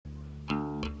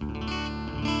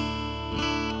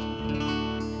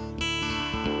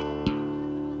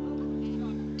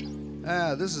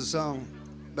This is a song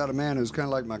about a man who's kind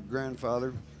of like my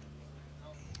grandfather.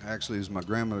 Actually, he was my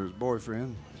grandmother's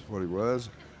boyfriend. That's what he was.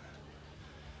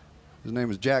 His name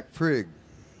was Jack Prigg.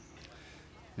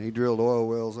 And he drilled oil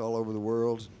wells all over the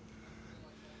world.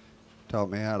 Taught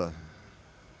me how to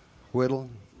whittle,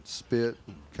 spit,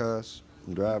 cuss,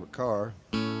 and drive a car.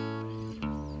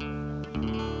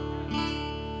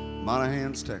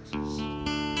 Monahans, Texas.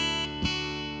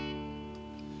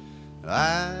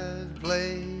 I'd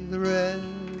play the Red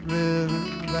River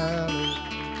Valley,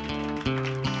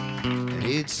 and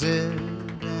he'd sit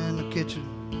in the kitchen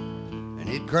and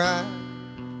he'd cry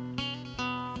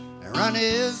and run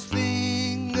his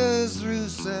fingers through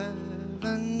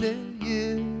 70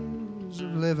 years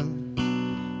of living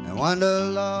and wonder,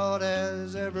 Lord,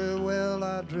 has every well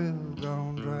I drilled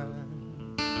gone dry?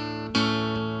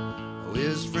 Oh,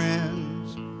 his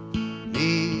friends,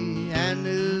 me and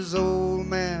his old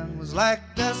man, was like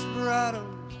desperados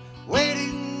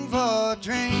waiting for a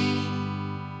train.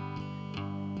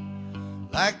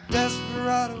 Like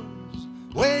desperados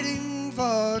waiting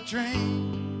for a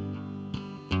train.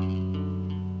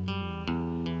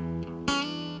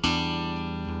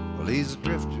 Well, he's a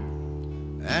drifter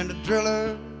and a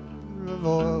driller of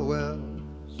oil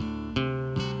wells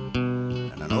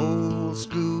and an old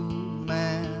school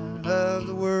man of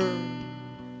the world.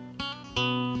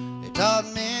 He taught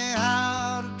me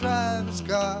how to drive his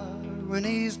car when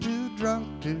he's too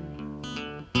drunk to.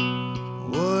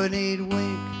 Wouldn't he'd wink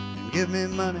and give me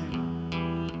money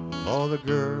for the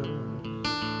girl.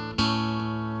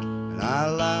 And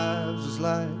our lives was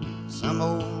like some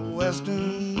old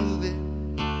western movie,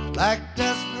 like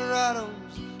desperados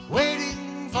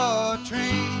waiting for a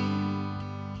train.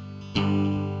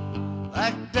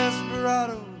 Like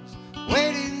desperados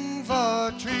waiting for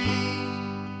a train.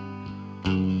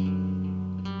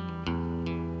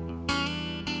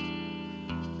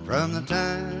 From the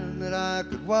time that I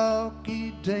could walk,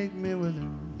 he'd take me with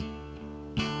him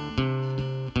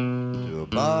to a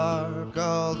bar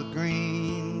called the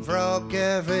Green Frog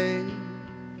Cafe.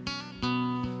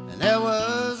 And there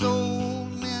was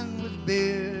old men with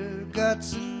beer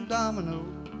guts and dominoes.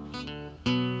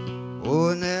 Oh,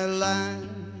 and they're lying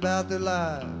about their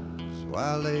lives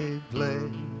while they play.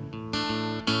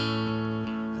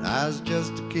 And I was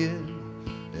just a kid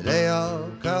that they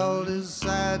all called his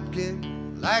sidekick.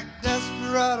 Like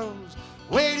desperados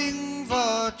waiting for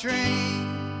a train.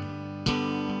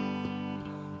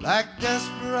 Like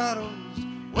desperados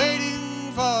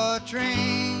waiting for a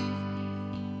train.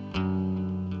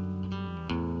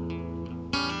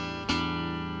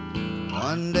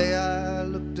 One day I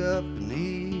looked up and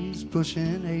he's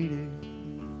pushing 80.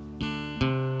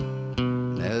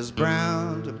 And there's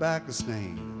brown tobacco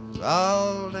stains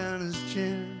all down his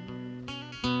chin.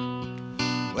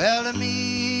 Well, to me,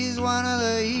 he's one of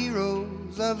the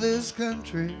heroes of this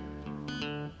country.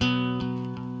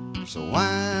 So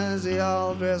why is he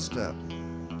all dressed up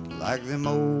like them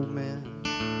old men?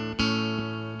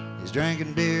 He's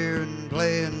drinking beer and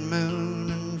playing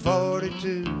Moon and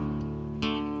 42,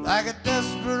 like a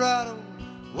desperado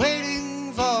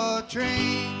waiting for a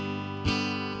train.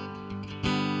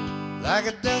 Like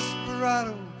a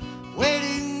desperado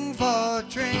waiting for a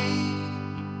train.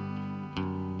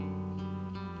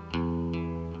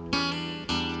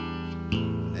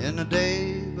 And the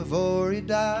day before he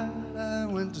died, I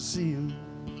went to see him.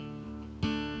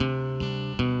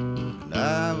 And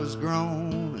I was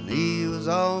grown and he was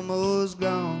almost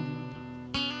gone.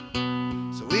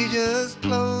 So we just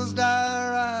closed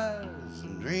our eyes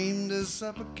and dreamed a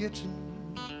supper kitchen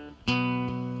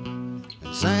and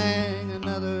sang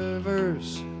another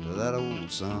verse to that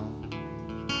old song.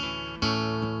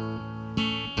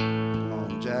 Come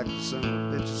on, Jack, the son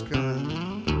of a bitch is coming.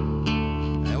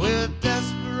 And we're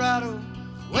desperados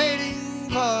waiting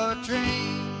for a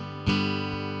train.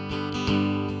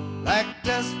 Like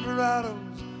desperados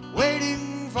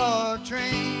waiting for a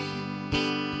train.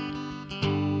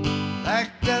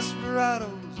 Like desperados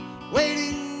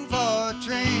waiting for a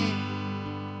train.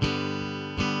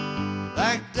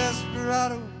 Like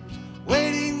desperados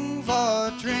waiting for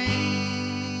a train.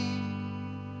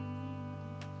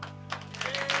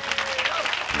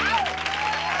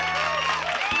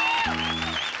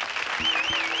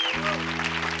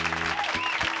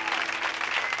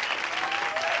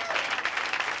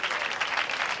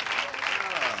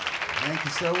 Thank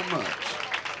you so much.